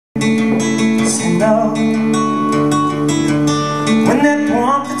know when that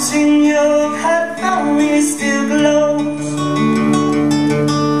warmth that's in your heart for me still glows?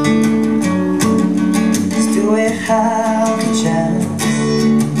 Still we have a chance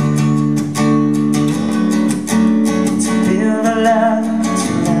to build a love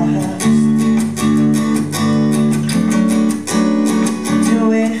to last? Do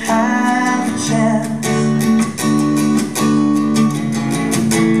we have a chance?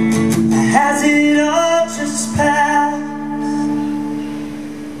 Has it all just passed?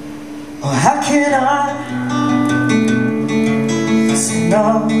 Or how can I say no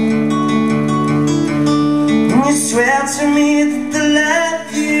when you swear to me that the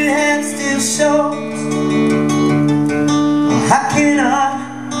life you have still shows? Or how can I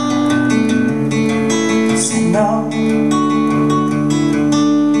say no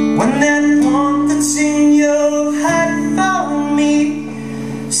when that warmth that's in your heart for me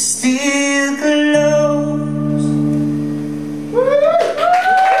still glows?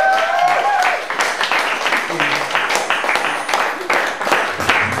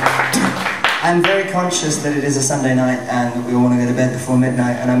 I'm very conscious that it is a Sunday night and we all want to go to bed before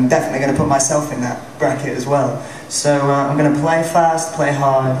midnight, and I'm definitely going to put myself in that bracket as well. So I'm going to play fast, play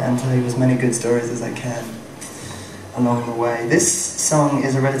hard, and tell you as many good stories as I can along the way. This song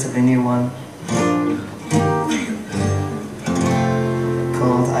is a relatively new one,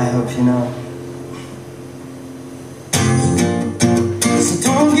 called I Hope You Know. So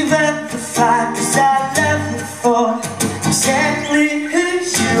don't give up the fight, 'cause I love you for exactly who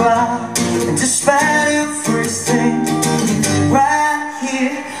you are. And despite everything, right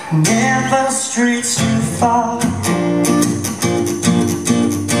here, never strayed too far.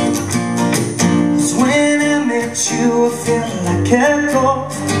 'Cause when I met you, I felt like a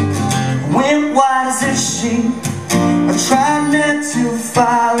ghost. I went white as a sheet. I tried not to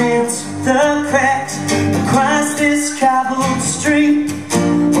fall into the cracks across this cobbled street.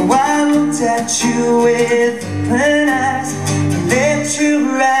 Oh, I looked at you with open eyes and let you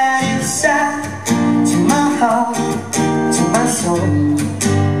right inside to my heart, to my soul.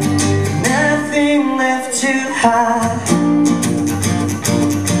 Nothing left to hide.